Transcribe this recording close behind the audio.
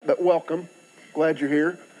welcome. Glad you're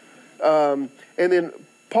here. And then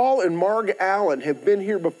Paul and Marg Allen have been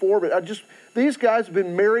here before, but these guys have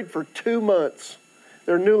been married for 2 months.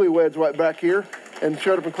 They're newlyweds right back here and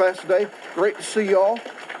showed up in class today. Great to see y'all.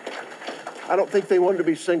 I don't think they wanted to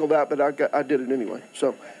be singled out, but I did it anyway.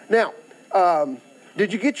 So now,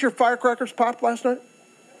 did you get your firecrackers popped last night?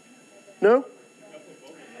 No?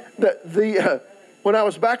 When I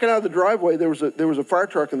was backing out of the driveway, there was a fire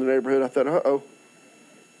truck in the neighborhood. I thought,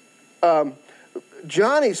 uh-oh.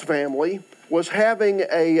 Johnny's family was having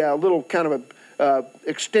a little kind of a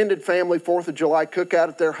extended family 4th of July cookout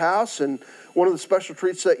at their house, and one of the special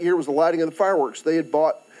treats that year was the lighting of the fireworks.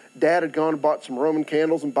 Dad had gone and bought some Roman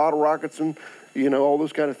candles and bottle rockets and, all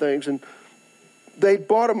those kind of things, and they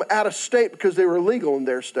bought them out of state because they were illegal in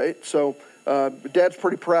their state, so Dad's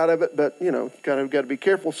pretty proud of it, but, kind of got to be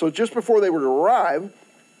careful. So just before they were to arrive,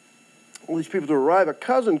 all these people to arrive, a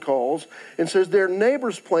cousin calls and says their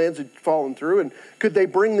neighbor's plans had fallen through, and could they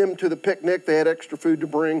bring them to the picnic? They had extra food to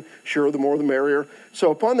bring. Sure, the more the merrier.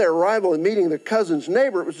 So upon their arrival and meeting the cousin's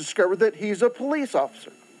neighbor, it was discovered that he's a police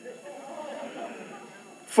officer.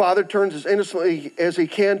 Father turns as innocently as he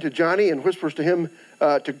can to Johnny and whispers to him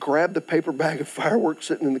to grab the paper bag of fireworks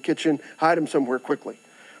sitting in the kitchen, hide him somewhere quickly.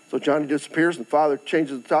 So Johnny disappears, and Father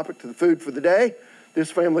changes the topic to the food for the day. This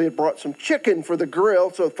family had brought some chicken for the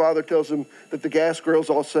grill, so Father tells him that the gas grill's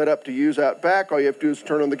all set up to use out back. All you have to do is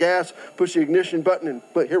turn on the gas, push the ignition button, and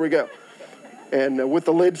here we go. And with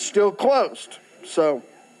the lid still closed. So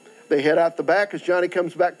they head out the back. As Johnny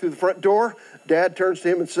comes back through the front door, Dad turns to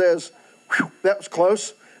him and says, "Whew, that was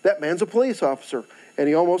close. That man's a police officer, and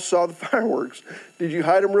he almost saw the fireworks. Did you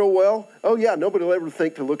hide him real well?" "Oh, yeah, nobody will ever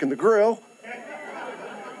think to look in the grill."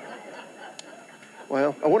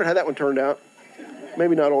 Well, I wonder how that one turned out.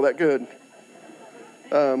 Maybe not all that good.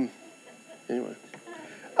 Anyway.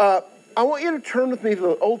 I want you to turn with me to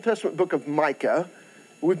the Old Testament book of Micah.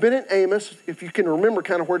 We've been in Amos. If you can remember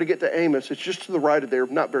kind of where to get to Amos, it's just to the right of there,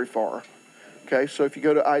 not very far. Okay, so if you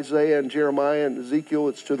go to Isaiah and Jeremiah and Ezekiel,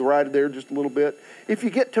 it's to the right of there just a little bit. If you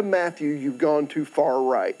get to Matthew, you've gone too far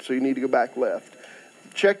right, so you need to go back left.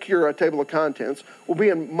 Check your table of contents. We'll be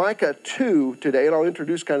in Micah 2 today, and I'll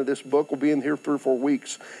introduce kind of this book. We'll be in here 3 or 4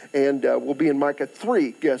 weeks, and we'll be in Micah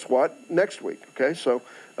 3, guess what, next week, okay? So,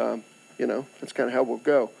 that's kind of how we'll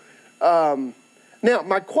go. Now,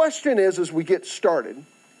 my question is, as we get started,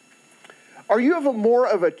 are you more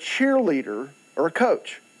of a cheerleader or a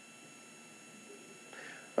coach?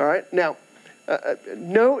 All right, now,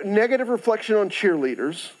 no negative reflection on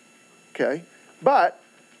cheerleaders, okay, but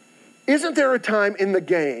isn't there a time in the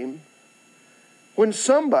game when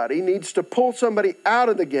somebody needs to pull somebody out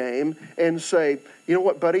of the game and say, "You know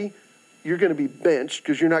what, buddy, you're going to be benched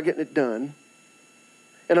because you're not getting it done,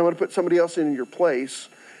 and I'm going to put somebody else in your place"?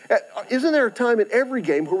 Isn't there a time in every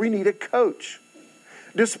game where we need a coach?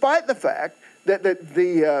 Despite the fact that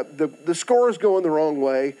the score is going the wrong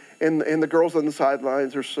way, and the girls on the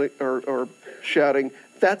sidelines are shouting,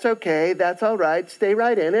 "That's okay, that's all right, stay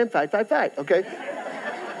right in and fight, fight, fight," okay?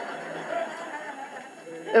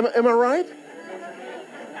 Am I right?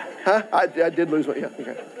 Huh? I did lose my,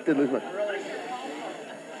 did lose my.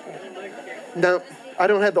 No, I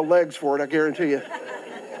don't have the legs for it, I guarantee you.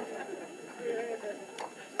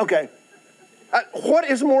 Okay. What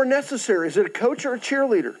is more necessary? Is it a coach or a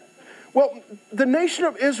cheerleader? Well, the nation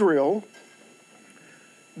of Israel,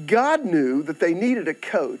 God knew that they needed a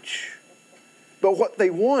coach, but what they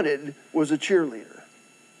wanted was a cheerleader.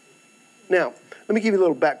 Now, let me give you a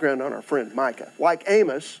little background on our friend Micah. Like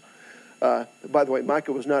Amos, by the way,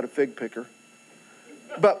 Micah was not a fig picker,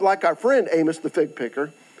 but like our friend Amos, the fig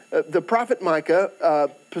picker, the prophet Micah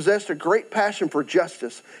possessed a great passion for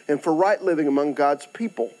justice and for right living among God's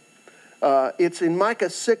people. It's in Micah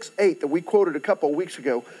 6:8 that we quoted a couple of weeks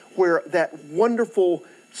ago, where that wonderful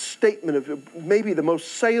statement of maybe the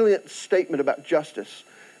most salient statement about justice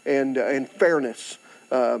and fairness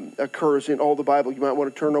occurs in all the Bible. You might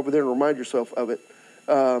want to turn over there and remind yourself of it.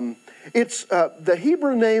 It's the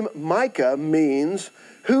Hebrew name Micah means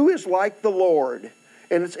 "who is like the Lord?"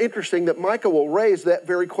 And it's interesting that Micah will raise that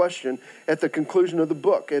very question at the conclusion of the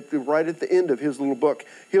book, right at the end of his little book.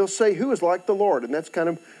 He'll say, "Who is like the Lord?" And that's kind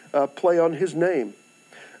of play on his name.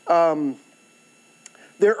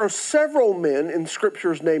 There are several men in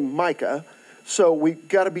scriptures named Micah, so we've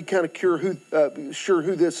got to be kind of sure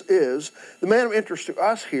who this is. The man of interest to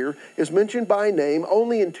us here is mentioned by name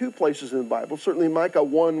only in 2 places in the Bible, certainly in Micah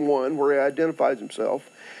 1:1, where he identifies himself,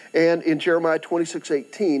 and in Jeremiah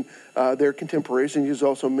 26:18, they're contemporaries, and he's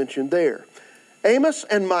also mentioned there. Amos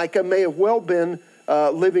and Micah may have well been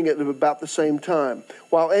living at about the same time.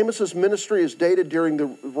 While Amos's ministry is dated during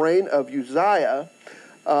the reign of Uzziah,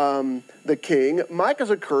 the king. Micah's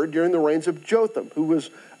occurred during the reigns of Jotham, who was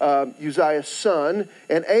Uzziah's son,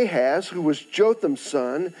 and Ahaz, who was Jotham's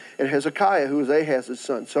son, and Hezekiah, who was Ahaz's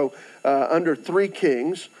son. So under three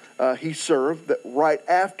kings, he served that right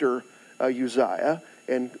after Uzziah.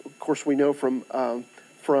 And of course, we know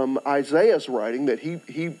from Isaiah's writing that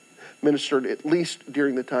he ministered at least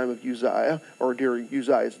during the time of Uzziah, or during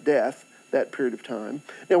Uzziah's death, that period of time.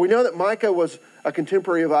 Now, we know that Micah was a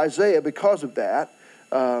contemporary of Isaiah because of that.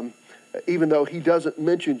 Even though he doesn't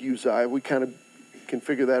mention Uzziah, we kind of can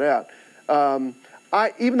figure that out.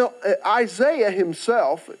 Even though Isaiah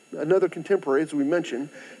himself, another contemporary, as we mentioned,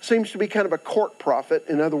 seems to be kind of a court prophet.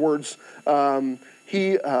 In other words,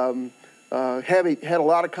 he had a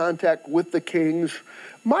lot of contact with the kings.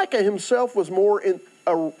 Micah himself was more in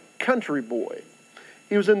a country boy.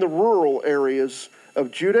 He was in the rural areas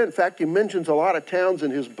of Judah. In fact, he mentions a lot of towns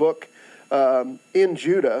in his book in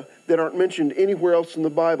Judah that aren't mentioned anywhere else in the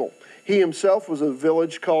Bible. He himself was a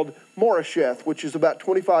village called Moresheth, which is about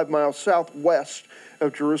 25 miles southwest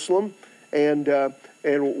of Jerusalem. And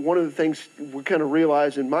one of the things we kind of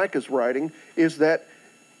realize in Micah's writing is that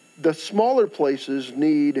the smaller places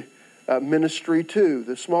need ministry too.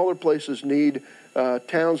 The smaller places need,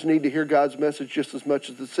 towns need to hear God's message just as much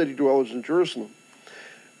as the city dwellers in Jerusalem.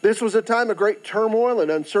 This was a time of great turmoil and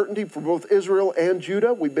uncertainty for both Israel and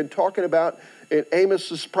Judah. We've been talking about in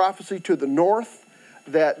Amos's prophecy to the north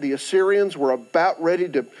that the Assyrians were about ready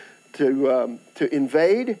to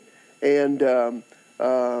invade, and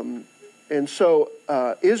so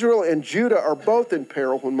Israel and Judah are both in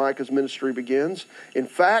peril when Micah's ministry begins. In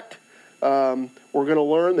fact, we're going to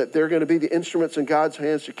learn that they're going to be the instruments in God's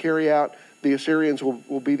hands to carry out. The Assyrians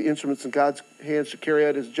will be the instruments in God's hands to carry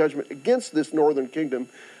out his judgment against this northern kingdom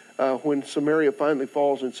when Samaria finally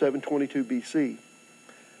falls in 722 BC.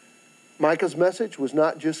 Micah's message was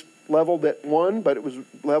not just leveled at one, but it was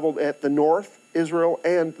leveled at the north, Israel,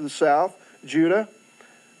 and the south, Judah.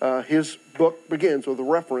 His book begins with a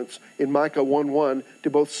reference in Micah 1:1 to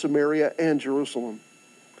both Samaria and Jerusalem.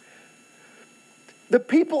 The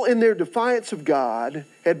people, in their defiance of God,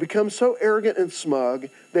 had become so arrogant and smug,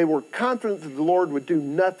 they were confident that the Lord would do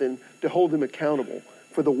nothing to hold them accountable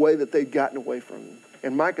for the way that they'd gotten away from him.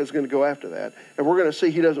 And Micah's going to go after that. And we're going to see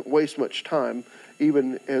he doesn't waste much time,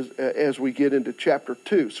 even as we get into chapter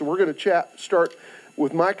 2. So we're going to start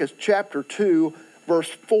with Micah's chapter 2, verse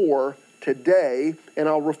 4 today. And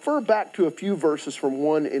I'll refer back to a few verses from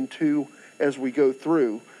 1 and 2 as we go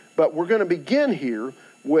through. But we're going to begin here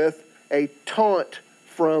with a taunt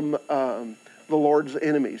from the Lord's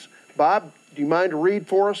enemies. Bob, do you mind to read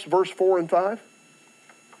for us verse 4 and 5?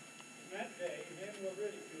 In that day, men will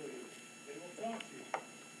ridicule you. They will taunt you.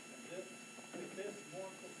 And with this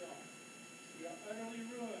mournful song. We are utterly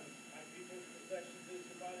ruined. My people's possessions is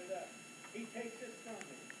divided up. He takes it from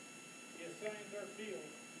me. He assigns our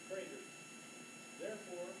fields to traitors.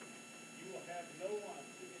 Therefore, you will have no one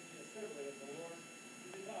in the assembly of the Lord to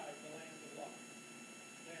divide the lands of Lot.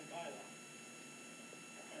 Stand by Lot.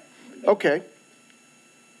 Okay.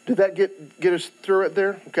 Did that get us through it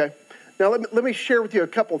there? Okay. Now let me share with you a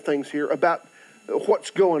couple things here about what's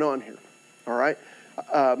going on here. All right.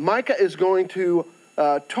 Micah is going to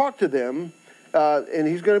talk to them, and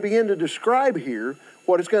he's going to begin to describe here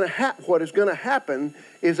what is going to happen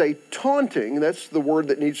is a taunting. That's the word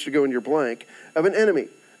that needs to go in your blank, of an enemy.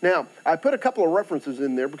 Now, I put a couple of references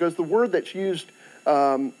in there because the word that's used,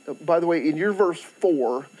 by the way, in your verse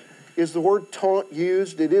 4, is the word taunt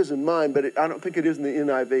used? It is in mine, but I don't think it is in the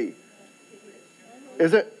NIV.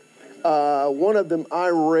 Is it? One of them I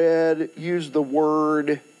read used the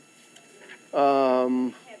word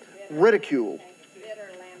ridicule.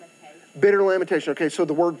 Bitter lamentation. Okay, so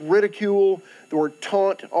the word ridicule, the word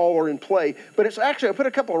taunt, all are in play. But it's actually, I put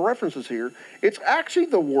a couple of references here. It's actually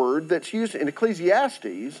the word that's used in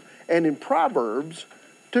Ecclesiastes and in Proverbs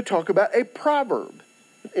to talk about a proverb.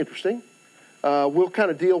 Interesting. We'll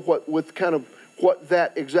kind of deal with kind of what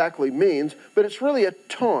that exactly means, but it's really a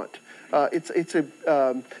taunt. It's a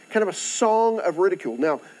kind of a song of ridicule.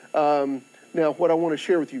 Now, what I want to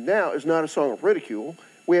share with you now is not a song of ridicule.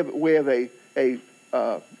 We have a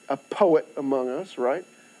poet among us, right?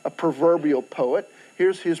 A proverbial poet.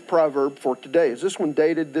 Here's his proverb for today. Is this one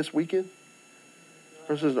dated this weekend?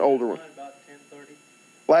 Or is this an older one? About 10:30.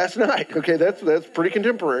 Last night. Okay, that's pretty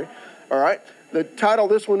contemporary. All right. The title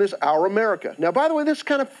of this one is Our America. Now, by the way, this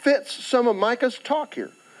kind of fits some of Micah's talk here.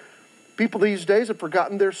 People these days have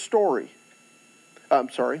forgotten their story.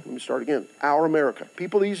 Let me start again. Our America.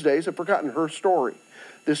 People these days have forgotten her story.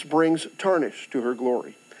 This brings tarnish to her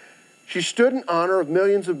glory. She stood in honor of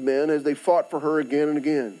millions of men as they fought for her again and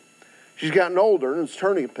again. She's gotten older, and it's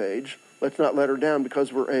turning a page. Let's not let her down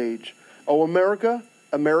because of her age. O America,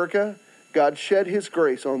 America, God shed his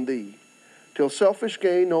grace on thee, till selfish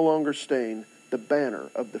gain no longer stain the banner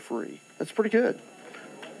of the free. That's pretty good.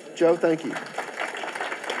 Joe, thank you.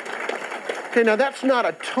 Okay, now that's not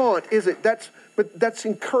a taunt, is it? But that's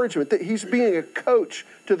encouragement, that he's being a coach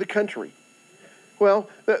to the country. Well,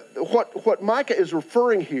 what Micah is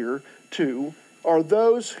referring here to are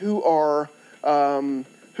those who are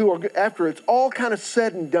after it's all kind of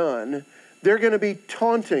said and done, they're going to be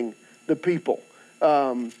taunting the people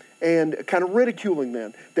and kind of ridiculing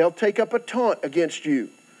them. They'll take up a taunt against you.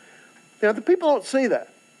 Now, the people don't see that.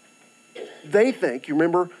 They think, you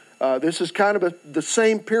remember, this is kind of the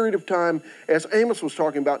same period of time as Amos was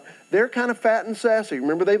talking about. They're kind of fat and sassy.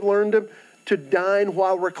 Remember, they've learned to dine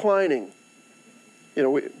while reclining. You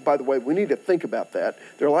know, by the way, we need to think about that.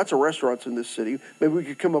 There are lots of restaurants in this city. Maybe we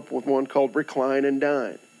could come up with one called Recline and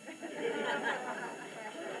Dine.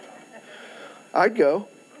 I'd go.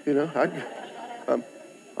 You know,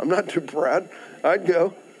 I'm not too proud. I'd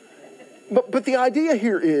go. But the idea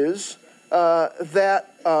here is that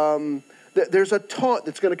there's a taunt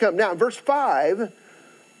that's going to come. Now, in verse 5,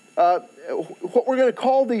 what we're going to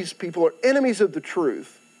call these people are enemies of the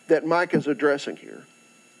truth that Micah's addressing here.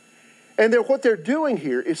 And what they're doing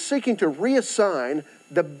here is seeking to reassign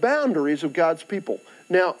the boundaries of God's people.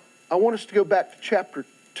 Now, I want us to go back to chapter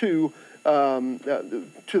 2, to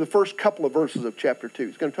the first couple of verses of chapter 2.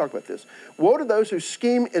 He's going to talk about this. Woe to those who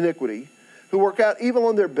scheme iniquity, who work out evil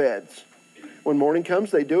on their beds. When morning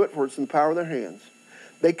comes, they do it, for it's in the power of their hands.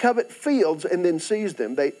 They covet fields and then seize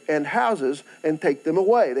them, and houses and take them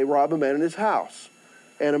away. They rob a man in his house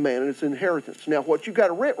and a man in his inheritance. Now, what you've got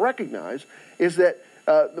to recognize is that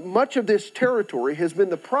much of this territory has been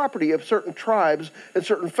the property of certain tribes and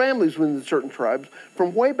certain families within certain tribes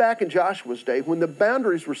from way back in Joshua's day when the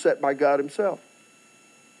boundaries were set by God himself.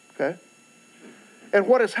 Okay? And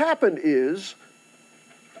what has happened is,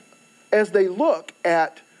 as they look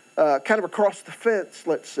at kind of across the fence,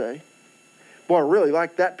 let's say, boy, I really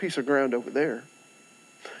like that piece of ground over there.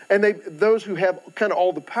 And those who have kind of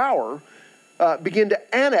all the power begin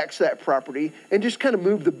to annex that property and just kind of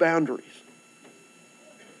move the boundaries.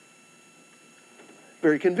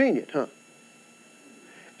 Very convenient, huh?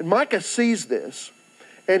 And Micah sees this,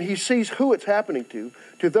 and he sees who it's happening to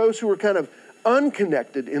those who are kind of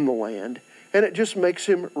unconnected in the land, and it just makes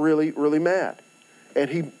him really, really mad.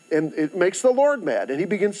 And it makes the Lord mad, and he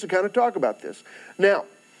begins to kind of talk about this. Now,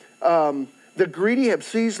 the greedy have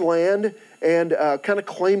seized land and kind of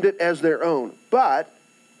claimed it as their own. But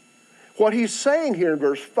what he's saying here in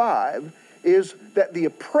verse 5 is that the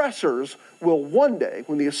oppressors will one day,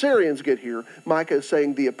 when the Assyrians get here, Micah is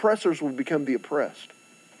saying the oppressors will become the oppressed.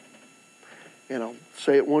 And I'll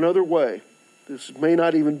say it one other way. This may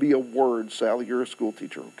not even be a word, Sally. You're a school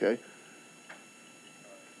teacher, okay?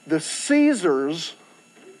 The Caesars,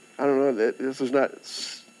 I don't know, this is not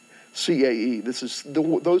CAE. This is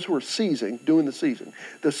those who are seizing, doing the seizing.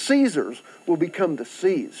 The Caesars will become the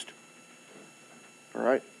seized. All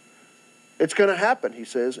right? It's going to happen, he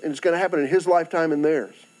says, and it's going to happen in his lifetime and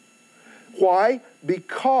theirs. Why?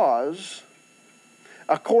 Because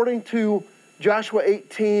according to Joshua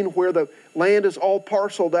 18, where the land is all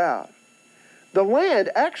parceled out, the land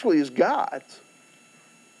actually is God's,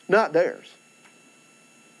 not theirs.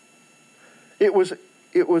 It was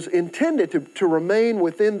intended to remain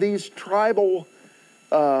within these tribal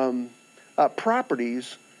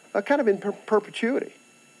properties kind of in perpetuity.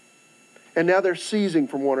 And now they're seizing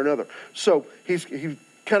from one another. So he's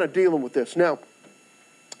kind of dealing with this. Now,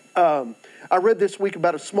 I read this week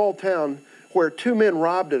about a small town where two men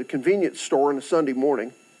robbed at a convenience store on a Sunday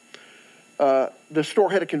morning. The store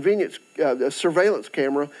had a surveillance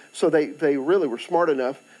camera, so they really were smart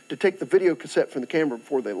enough to take the video cassette from the camera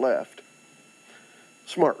before they left.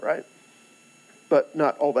 Smart, right? But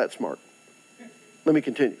not all that smart. Let me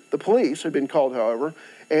continue. The police had been called, however,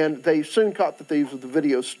 and they soon caught the thieves with the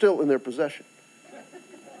video still in their possession.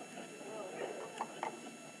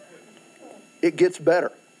 It gets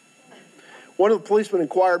better. One of the policemen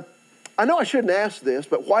inquired, I know I shouldn't ask this,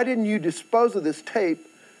 but why didn't you dispose of this tape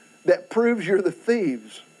that proves you're the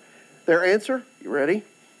thieves? Their answer, you ready?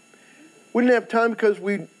 We didn't have time because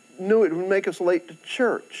we knew it would make us late to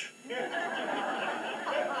church.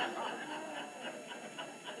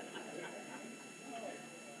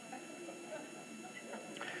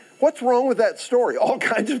 What's wrong with that story? All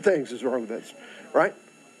kinds of things is wrong with that, right?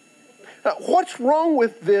 What's wrong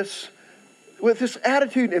with this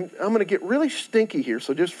attitude? And I'm going to get really stinky here,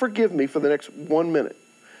 so just forgive me for the next 1 minute.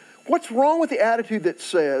 What's wrong with the attitude that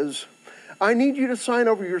says, I need you to sign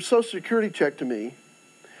over your Social Security check to me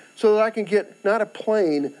so that I can get not a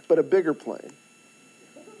plane, but a bigger plane.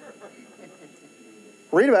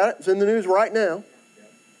 Read about it. It's in the news right now.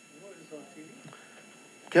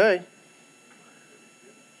 Okay.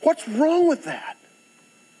 What's wrong with that?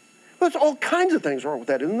 Well, there's all kinds of things wrong with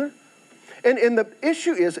that, isn't there? And the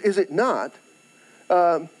issue is it not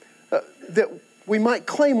that we might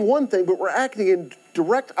claim one thing, but we're acting in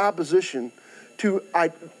direct opposition to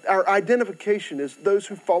our identification as those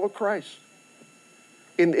who follow Christ.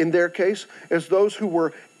 In their case, as those who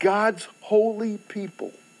were God's holy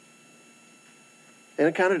people. And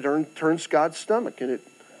it kind of turns God's stomach, and it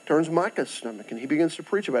turns Micah's stomach, and he begins to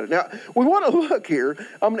preach about it. Now, we want to look here.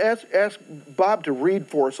 I'm going to ask Bob to read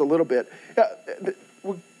for us a little bit.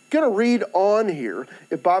 We're going to read on here.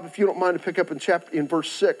 Bob, if you don't mind to pick up in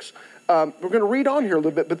verse 6. We're going to read on here a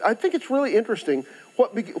little bit, but I think it's really interesting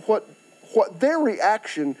what their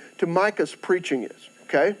reaction to Micah's preaching is,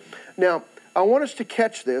 okay? Now, I want us to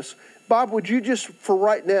catch this. Bob, would you just, for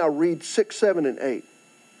right now, read 6, 7, and 8?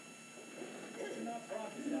 Do not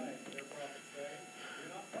prophesy, their prophets say.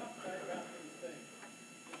 Do not prophesy about these things.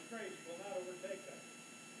 Disgrace will not overtake them.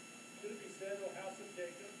 Should it be said, O house of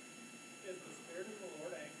Jacob, is the Spirit of the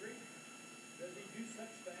Lord angry? Does he do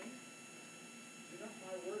such things? Do not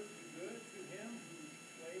my words be good to him whose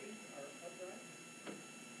ways are upright?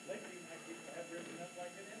 Lately my people have risen up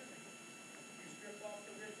like an enemy. You strip off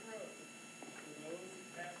the rich road for those who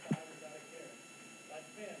pass by without a care, like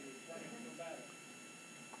men returning from battle.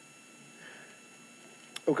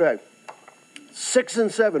 Okay. 6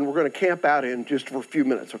 and 7, we're going to camp out in just for a few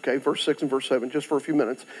minutes, okay? Verse 6 and verse 7, just for a few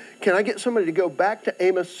minutes. Can I get somebody to go back to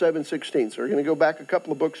Amos 7:16? So we're going to go back a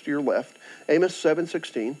couple of books to your left. Amos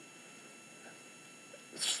 7:16.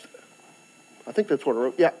 I think that's what I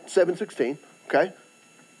wrote. Yeah, 7:16, okay?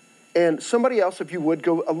 And somebody else, if you would,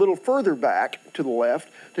 go a little further back to the left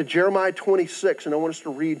to Jeremiah 26, and I want us to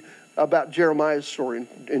read about Jeremiah's story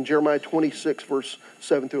in Jeremiah 26, verse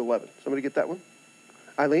 7 through 11. Somebody get that one?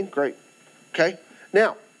 Eileen? Great. Okay.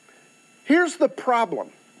 Now, here's the problem.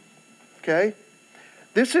 Okay.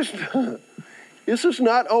 This is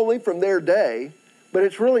not only from their day, but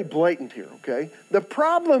it's really blatant here. Okay. The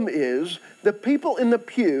problem is the people in the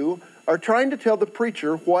pew are trying to tell the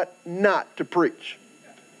preacher what not to preach.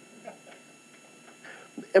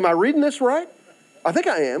 Am I reading this right? I think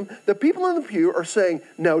I am. The people in the pew are saying,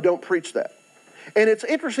 no, don't preach that. And it's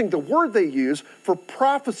interesting, the word they use for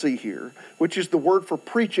prophecy here, which is the word for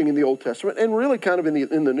preaching in the Old Testament, and really kind of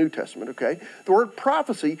in the New Testament, okay? The word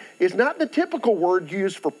prophecy is not the typical word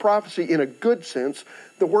used for prophecy in a good sense.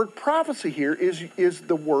 The word prophecy here is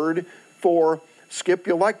the word for, Skip,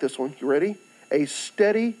 you'll like this one. You ready? A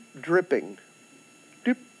steady dripping.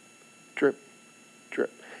 Drip, drip,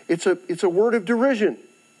 drip. It's a word of derision.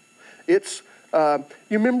 It's, you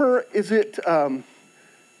remember,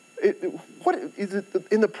 what is it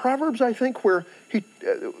in the Proverbs, I think, where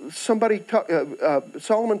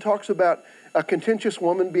Solomon talks about a contentious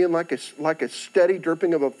woman being like a steady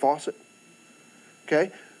dripping of a faucet?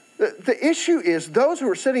 Okay? The issue is those who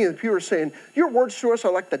are sitting in the pew are saying, your words to us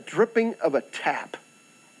are like the dripping of a tap.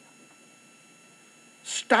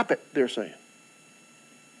 Stop it, they're saying.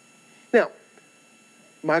 Now,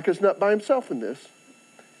 Micah's not by himself in this.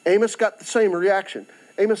 Amos got the same reaction.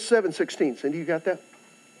 Amos 7:16. Cindy, you got that?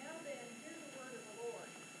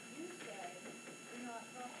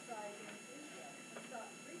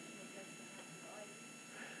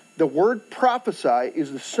 The word prophesy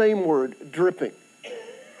is the same word, dripping.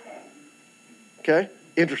 Okay?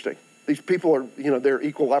 Interesting. These people are, they're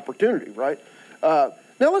equal opportunity, right? Now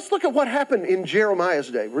let's look at what happened in Jeremiah's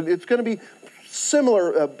day. It's going to be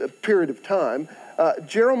similar period of time.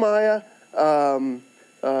 Jeremiah,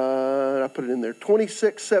 I put it in there,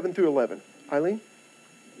 26, 7 through 11. Eileen?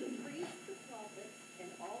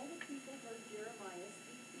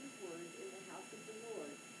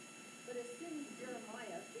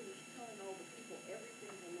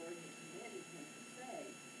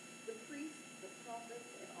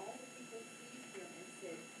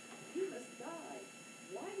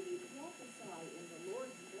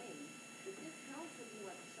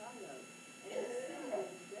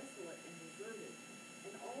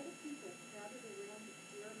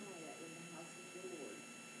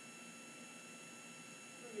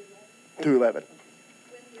 To 11.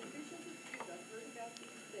 When the officials of Judah heard about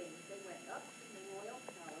these things, they went up from the royal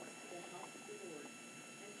palace to the house of the Lord,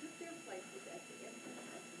 and took their places at the entrance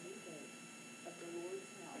of the new gate of the Lord's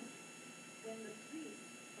house. Then the priests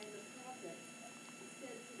and the prophets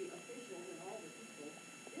said to the officials and all the people,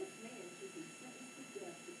 this man should be sentenced to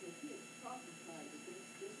death because he has prophesied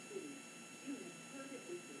against this city. You have heard it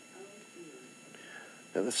with your own ears.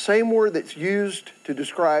 Now, the same word that's used to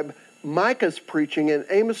describe Micah's preaching and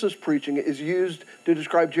Amos's preaching is used to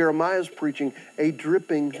describe Jeremiah's preaching, a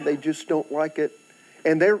dripping. They just don't like it.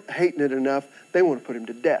 And they're hating it enough, they want to put him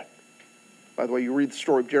to death. By the way, you read the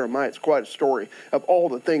story of Jeremiah, it's quite a story of all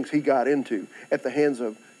the things he got into at the hands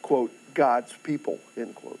of, quote, God's people,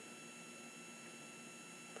 end quote.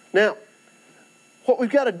 Now, what we've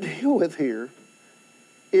got to deal with here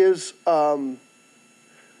is the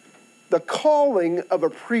calling of a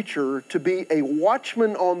preacher to be a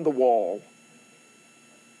watchman on the wall,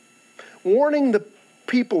 warning the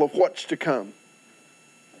people of what's to come.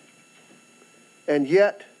 And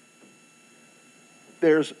yet,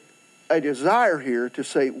 there's a desire here to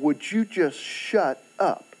say, would you just shut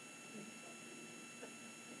up?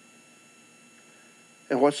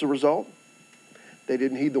 And what's the result? They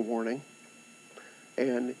didn't heed the warning,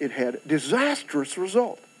 and it had a disastrous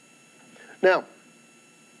result. Now,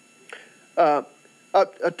 a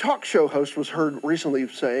talk show host was heard recently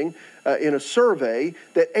saying in a survey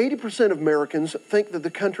that 80% of Americans think that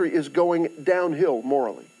the country is going downhill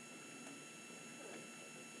morally.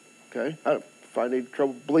 Okay, I don't find any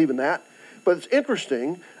trouble believing that. But it's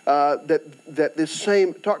interesting that this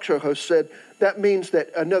same talk show host said that means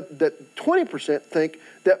that 20% think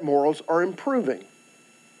that morals are improving.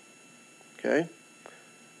 Okay?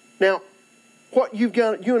 Now, what you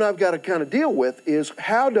and I've got to kind of deal with is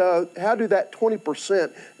how do that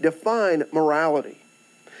 20% define morality?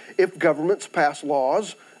 If governments pass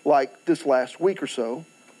laws like this last week or so,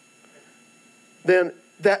 then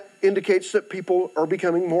that indicates that people are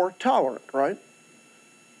becoming more tolerant, right?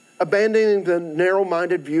 Abandoning the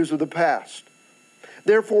narrow-minded views of the past.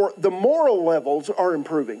 Therefore, the moral levels are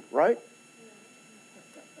improving, right?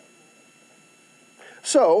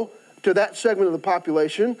 So, to that segment of the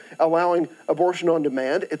population, allowing abortion on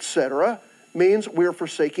demand, etc., means we're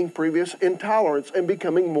forsaking previous intolerance and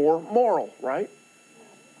becoming more moral, right?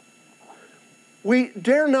 We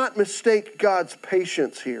dare not mistake God's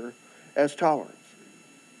patience here as tolerance.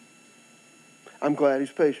 I'm glad he's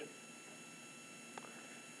patient.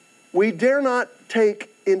 We dare not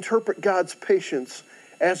interpret God's patience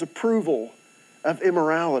as approval of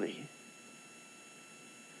immorality.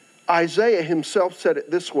 Isaiah himself said it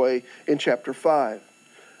this way in chapter 5.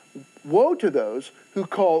 Woe to those who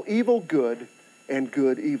call evil good and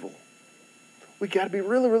good evil. We got to be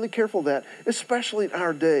really, really careful of that, especially in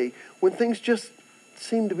our day when things just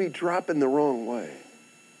seem to be dropping the wrong way.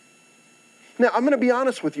 Now, I'm going to be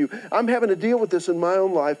honest with you. I'm having to deal with this in my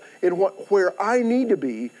own life where I need to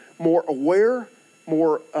be more aware,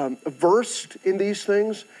 more versed in these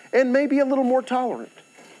things, and maybe a little more tolerant.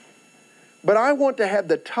 But I want to have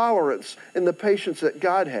the tolerance and the patience that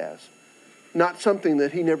God has, not something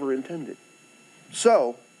that he never intended.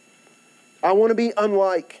 So, I want to be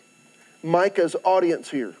unlike Micah's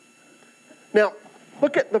audience here. Now,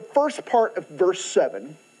 look at the first part of verse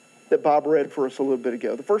 7 that Bob read for us a little bit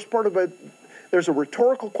ago. The first part of it, there's a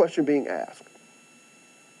rhetorical question being asked.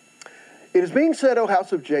 It is being said, O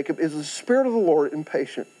house of Jacob, is the Spirit of the Lord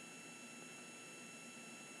impatient?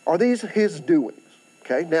 Are these his doings?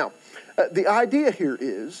 Okay, now, the idea here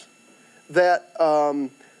is that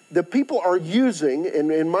the people are using,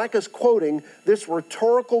 and Micah's quoting, this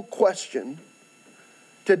rhetorical question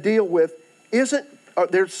to deal with,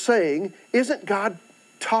 they're saying, isn't God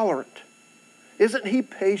tolerant? Isn't he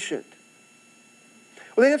patient?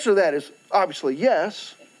 Well, the answer to that is obviously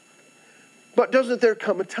yes, but doesn't there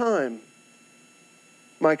come a time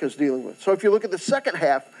Micah's dealing with? So if you look at the second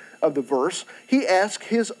half of the verse, he asks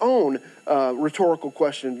his own rhetorical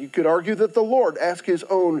question. You could argue that the Lord asked his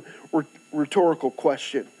own rhetorical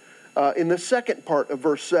question in the second part of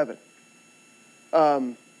verse 7.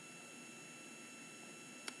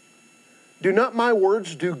 Do not my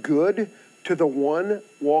words do good to the one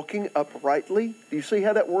walking uprightly? Do you see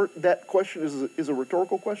how that question is a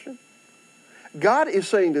rhetorical question? God is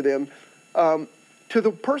saying to them, to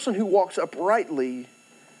the person who walks uprightly,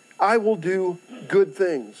 I will do good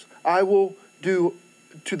things. I will do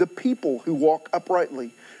to the people who walk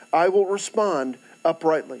uprightly. I will respond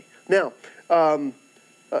uprightly. Now, and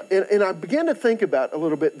I began to think about a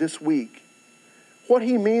little bit this week what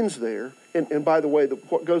he means there. And by the way,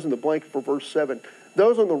 what goes in the blank for verse 7,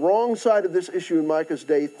 those on the wrong side of this issue in Micah's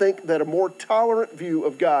day think that a more tolerant view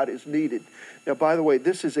of God is needed. Now, by the way,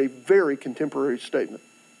 this is a very contemporary statement.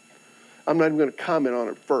 I'm not even going to comment on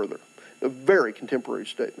it further. A very contemporary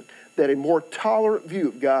statement that a more tolerant view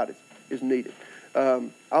of God is needed.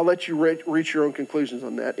 I'll let you reach your own conclusions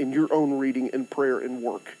on that in your own reading and prayer and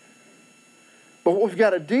work. But what we've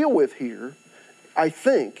got to deal with here, I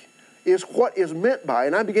think, is what is meant by,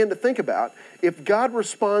 and I began to think about, if God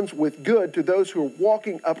responds with good to those who are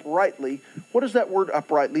walking uprightly, what does that word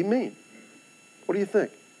uprightly mean? What do you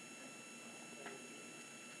think?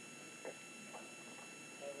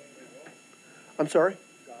 I'm sorry?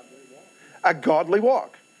 A godly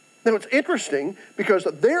walk. Now, it's interesting because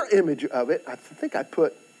their image of it, I think I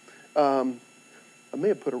put, I may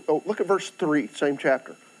have put, look at verse 3, same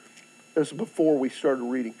chapter. This is before we started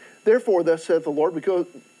reading. Therefore, thus saith the Lord, because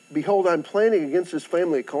behold, I'm planning against this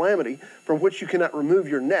family a calamity from which you cannot remove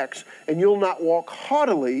your necks, and you'll not walk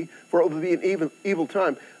haughtily, for it will be an evil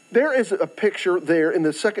time. There is a picture there in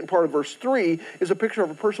the second part of verse 3, is a picture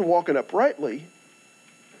of a person walking uprightly,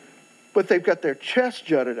 but they've got their chest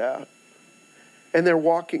jutted out, and they're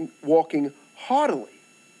walking haughtily.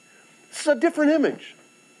 This is a different image.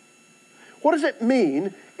 What does it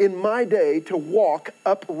mean in my day to walk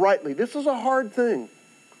uprightly? This is a hard thing.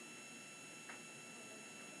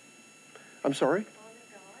 I'm sorry?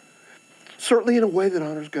 Certainly in a way that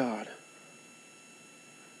honors God.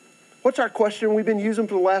 What's our question we've been using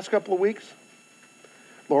for the last couple of weeks?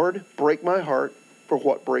 Lord, break my heart for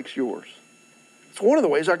what breaks yours. It's one of the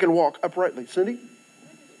ways I can walk uprightly. Cindy?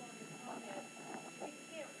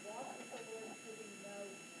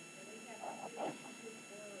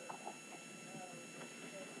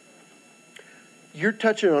 You're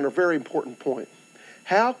touching on a very important point.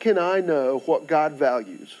 How can I know what God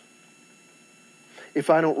values if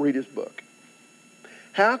I don't read his book?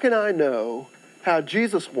 How can I know how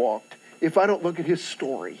Jesus walked if I don't look at his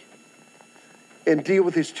story and deal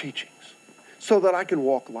with his teachings so that I can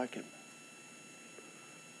walk like him?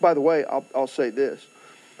 By the way, I'll say this.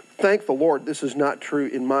 Thank the Lord this is not true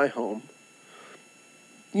in my home.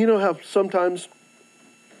 You know how sometimes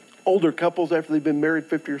older couples, after they've been married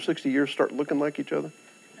 50 or 60 years, start looking like each other?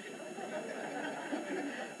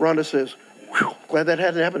 Rhonda says, "Whew, glad that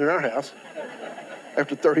hasn't happened in our house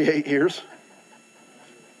after 38 years."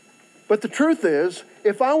 But the truth is,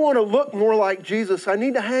 if I want to look more like Jesus, I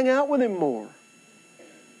need to hang out with him more.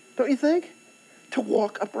 Don't you think? To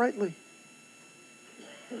walk uprightly.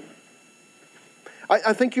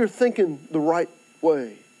 I think you're thinking the right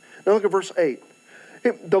way. Now look at verse 8.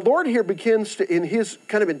 The Lord here begins to, in his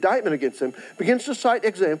kind of indictment against them, begins to cite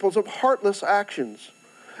examples of heartless actions.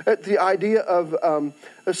 The idea of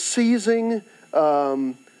seizing,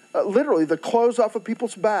 literally, the clothes off of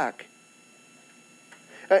people's back.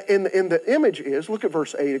 And the image is, look at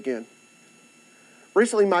verse 8 again.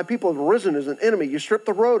 Recently, my people have risen as an enemy. You strip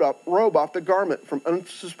the robe off the garment from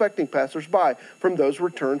unsuspecting passersby, from those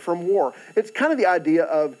returned from war. It's kind of the idea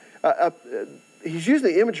of, he's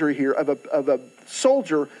using the imagery here of a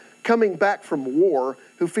soldier coming back from war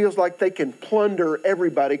who feels like they can plunder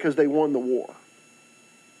everybody because they won the war.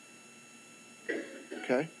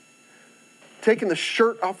 Okay? Taking the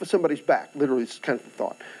shirt off of somebody's back, literally, is kind of the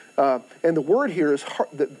thought. And the word here is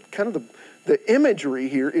the imagery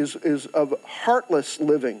here is of heartless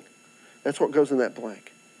living. That's what goes in that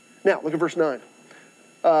blank. Now, look at verse 9.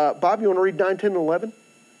 Bob, you want to read 9, 10, and 11?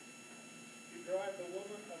 You drive the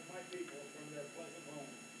woman of my people from their pleasant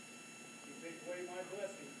homes. You take away my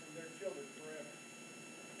blessing from their children forever.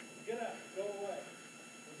 Get up, go away,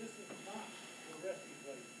 for this is not your resting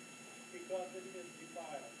place, because it is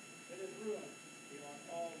defiled. It is ruined beyond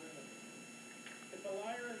all remedy. If a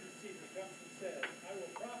liar and deceiver comes and says, I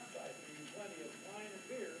will prophesy for you plenty of wine and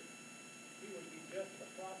beer, he would be just the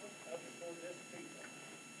prophet for this people.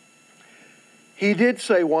 He did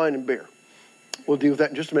say wine and beer. We'll deal with that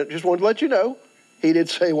in just a minute. Just wanted to let you know, he did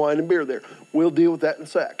say wine and beer there. We'll deal with that in a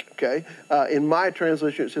sec, okay? In my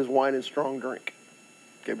translation, it says wine and strong drink.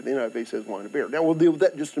 Okay, but the NIV says wine and beer. Now, we'll deal with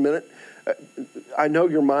that in just a minute. I know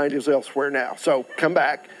your mind is elsewhere now, so come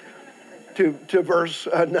back to verse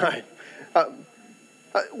 9.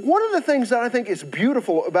 One of the things that I think is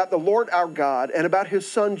beautiful about the Lord our God and about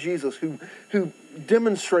his son Jesus, who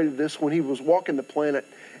demonstrated this when he was walking the planet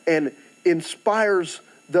and inspires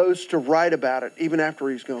those to write about it even after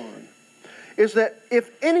he's gone, is that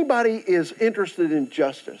if anybody is interested in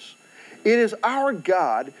justice, it is our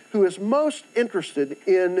God who is most interested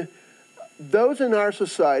in those in our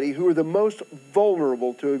society who are the most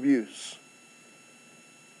vulnerable to abuse.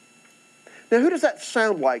 Now, who does that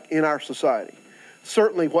sound like in our society?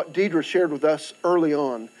 Certainly what Deidre shared with us early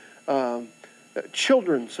on,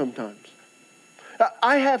 children sometimes.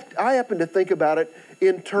 I happen to think about it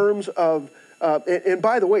in terms of, and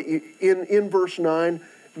by the way, in verse 9,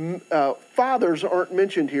 fathers aren't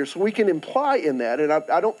mentioned here, so we can imply in that, and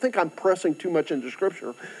I don't think I'm pressing too much into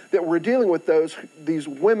Scripture, that we're dealing with these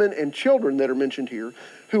women and children that are mentioned here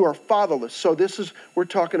who are fatherless. So we're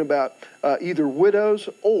talking about either widows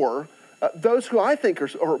or those who I think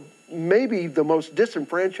are maybe the most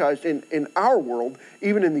disenfranchised in our world,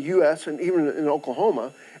 even in the U.S. and even in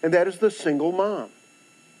Oklahoma, and that is the single mom.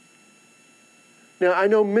 Now, I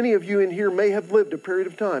know many of you in here may have lived a period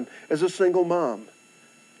of time as a single mom,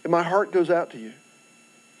 and my heart goes out to you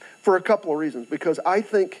for a couple of reasons. Because I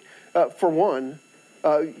think, for one,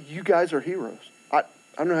 you guys are heroes. I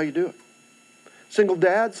don't know how you do it. Single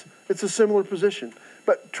dads, it's a similar position.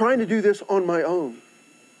 But trying to do this on my own.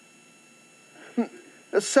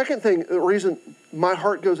 The second thing, the reason my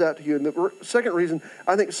heart goes out to you, and the second reason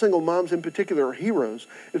I think single moms in particular are heroes,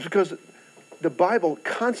 is because the Bible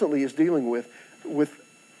constantly is dealing with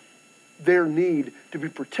their need to be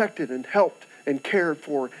protected and helped and cared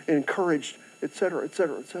for and encouraged, etc.,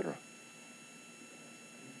 etc., etc.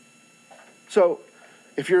 So,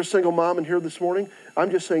 if you're a single mom in here this morning,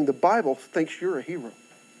 I'm just saying the Bible thinks you're a hero.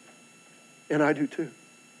 And I do too.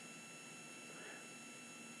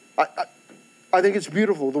 I think it's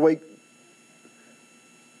beautiful the way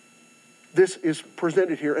this is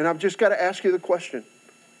presented here. And I've just got to ask you the question.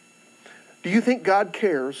 Do you think God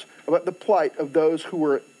cares about the plight of those who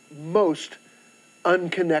are most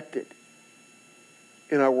unconnected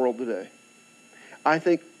in our world today? I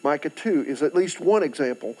think Micah 2 is at least one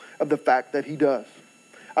example of the fact that he does.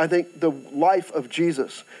 I think the life of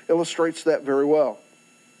Jesus illustrates that very well.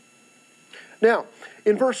 Now,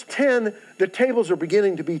 in verse 10, the tables are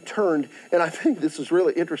beginning to be turned, and I think this is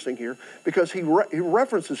really interesting here because he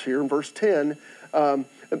references here in verse 10, what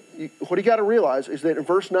you got to realize is that in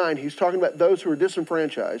verse 9, he's talking about those who are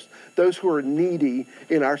disenfranchised, those who are needy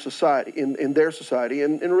in our society, in their society,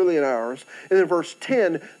 and really in ours. And in verse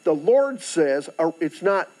 10, the Lord says it's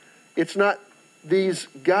not these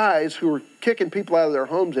guys who are kicking people out of their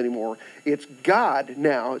homes anymore. It's God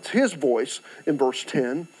now. It's his voice in verse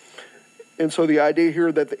 10. And so the idea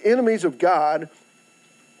here that the enemies of God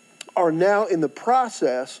are now in the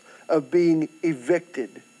process of being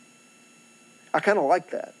evicted. I kind of like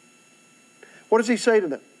that. What does he say to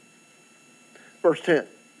them? Verse 10.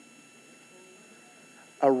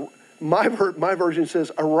 My version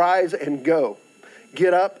says, arise and go.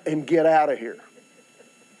 Get up and get out of here.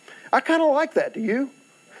 I kind of like that. Do you?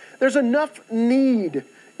 There's enough need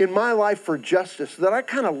in my life for justice that I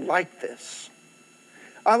kind of like this.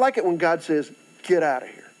 I like it when God says, get out of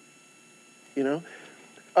here. You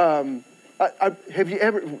know? Have you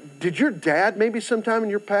ever, did your dad maybe sometime in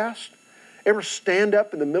your past ever stand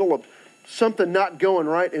up in the middle of something not going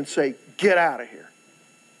right and say, get out of here?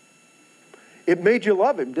 It made you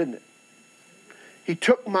love him, didn't it? He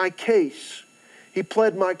took my case. He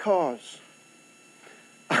pled my cause.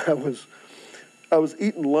 I was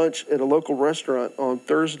eating lunch at a local restaurant on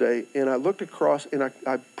Thursday, and I looked across, and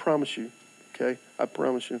I promise you, okay, I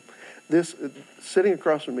promise you, this sitting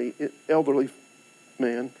across from me, elderly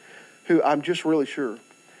man, who I'm just really sure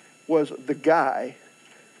was the guy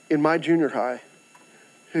in my junior high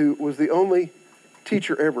who was the only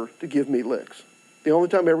teacher ever to give me licks. The only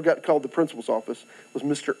time I ever got called to the principal's office was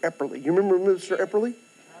Mr. Epperly. You remember Mr. Epperly?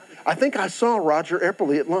 I think I saw Roger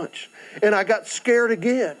Epperly at lunch, and I got scared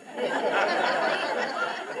again.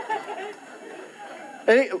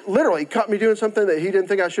 And he literally caught me doing something that he didn't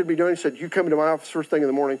think I should be doing. He said, you come into my office first thing in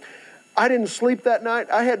the morning. I didn't sleep that night.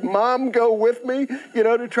 I had Mom go with me,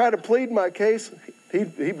 to try to plead my case. He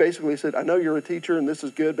basically said, I know you're a teacher and this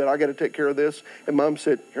is good, but I got to take care of this. And Mom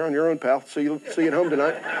said, you're on your own, pal. See you at home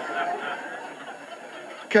tonight.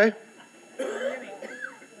 Okay?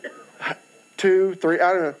 2, 3,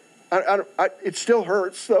 I don't know. It still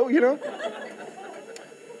hurts, though,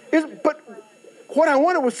 But what I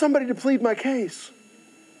wanted was somebody to plead my case.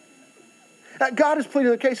 God is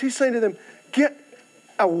pleading the case. He's saying to them, get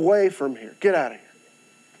away from here. Get out of here.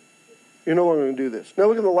 You're no longer going to do this. Now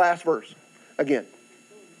look at the last verse again.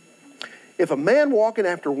 If a man walking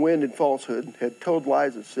after wind and falsehood had told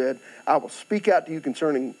lies and said, I will speak out to you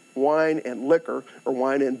concerning wine and liquor, or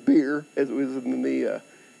wine and beer, as it was in the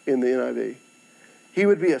NIV, he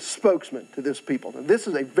would be a spokesman to this people. Now, this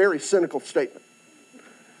is a very cynical statement.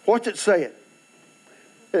 What's it saying?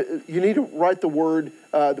 You need to write the word,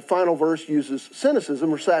 the final verse uses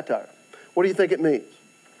cynicism or satire. What do you think it means?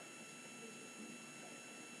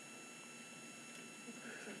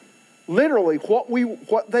 Literally,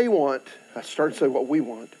 what they want, I started to say what we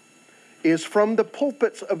want, is from the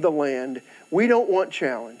pulpits of the land, we don't want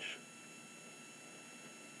challenge.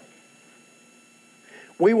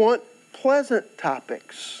 We want pleasant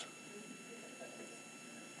topics.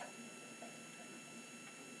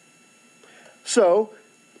 So,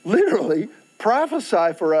 literally,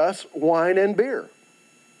 prophesy for us wine and beer.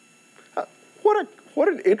 What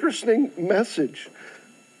an interesting message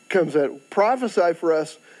comes out. Prophesy for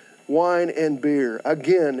us wine and beer.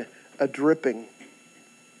 Again, a dripping.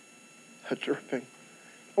 A dripping.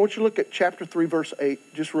 I want you to look at chapter 3, verse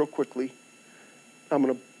 8, just real quickly. I'm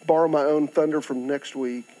going to borrow my own thunder from next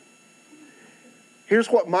week. Here's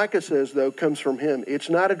what Micah says, though, comes from him. It's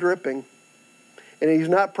not a dripping, and he's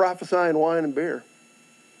not prophesying wine and beer.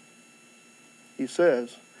 He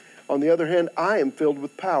says, on the other hand, I am filled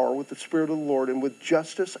with power, with the Spirit of the Lord, and with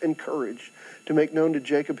justice and courage to make known to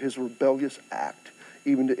Jacob his rebellious act,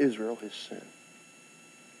 even to Israel his sin.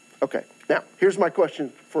 Okay, now, here's my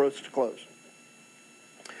question for us to close.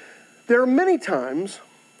 There are many times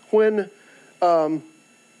when all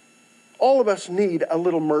of us need a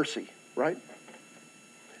little mercy, right?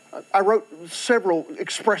 I wrote several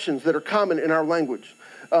expressions that are common in our language.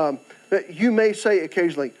 That you may say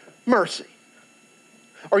occasionally, mercy.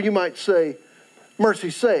 Or you might say,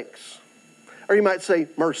 mercy sakes. Or you might say,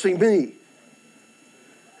 mercy me.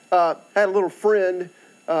 I had a little friend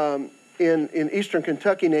in eastern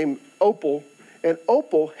Kentucky named Opal. And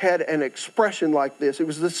Opal had an expression like this. It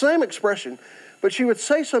was the same expression, but she would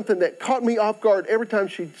say something that caught me off guard every time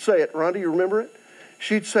she'd say it. Rhonda, you remember it?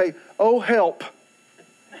 She'd say, oh, help.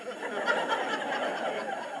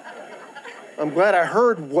 I'm glad I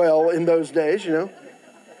heard well in those days, you know.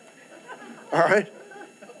 All right.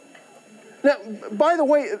 Now, by the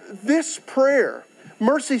way, this prayer,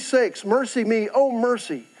 mercy sakes, mercy me, oh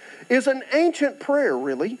mercy, is an ancient prayer,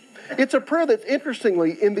 really. It's a prayer that's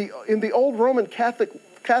interestingly in the old Roman Catholic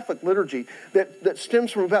liturgy that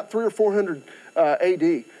stems from about 300 or 400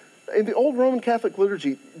 A.D. In the old Roman Catholic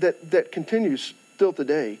liturgy that continues still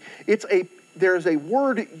today, there's a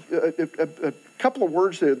word, a couple of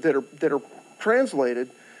words that are translated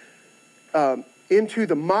into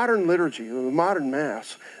the modern liturgy, the modern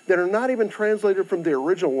Mass, that are not even translated from the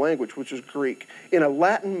original language, which is Greek. In a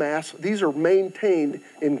Latin Mass, these are maintained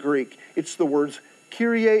in Greek. It's the words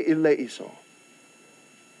Kyrie eleison.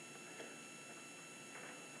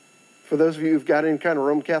 For those of you who've got any kind of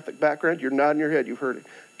Roman Catholic background, you're nodding your head, you've heard it.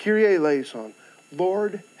 Kyrie eleison.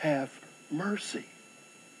 Lord, have mercy.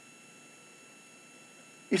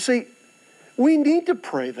 You see, we need to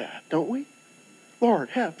pray that, don't we? Lord,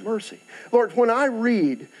 have mercy. Lord, when I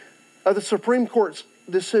read the Supreme Court's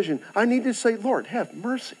decision, I need to say, Lord, have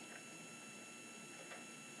mercy.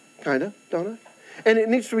 Kind of, don't I? And it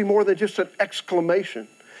needs to be more than just an exclamation.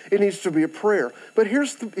 It needs to be a prayer. But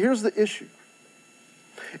here's the issue.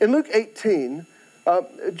 In Luke 18,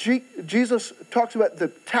 Jesus talks about the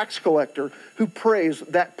tax collector who prays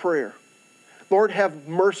that prayer. Lord, have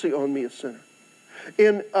mercy on me, a sinner.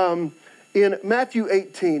 In Matthew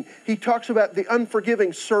 18, he talks about the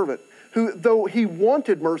unforgiving servant who, though he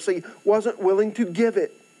wanted mercy, wasn't willing to give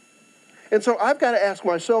it. And so I've got to ask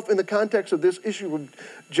myself in the context of this issue of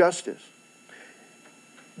justice,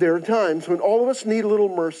 there are times when all of us need a little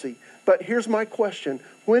mercy. But here's my question.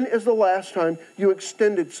 When is the last time you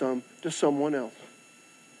extended some to someone else?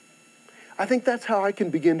 I think that's how I can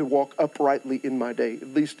begin to walk uprightly in my day,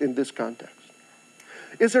 at least in this context.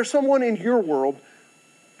 Is there someone in your world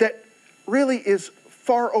that really is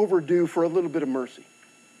far overdue for a little bit of mercy?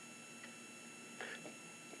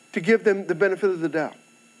 To give them the benefit of the doubt.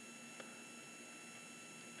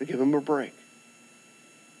 To give them a break.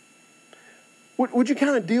 Would you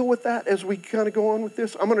kind of deal with that as we kind of go on with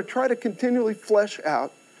this? I'm going to try to continually flesh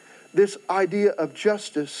out this idea of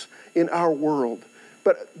justice in our world.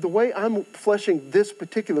 But the way I'm fleshing this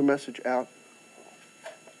particular message out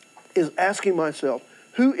is asking myself,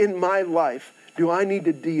 who in my life do I need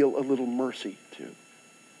to deal a little mercy to?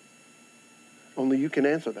 Only you can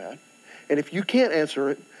answer that. And if you can't answer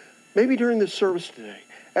it, maybe during this service today,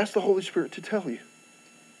 ask the Holy Spirit to tell you.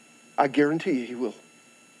 I guarantee you He will.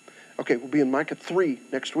 Okay, we'll be in Micah 3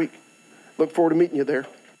 next week. Look forward to meeting you there.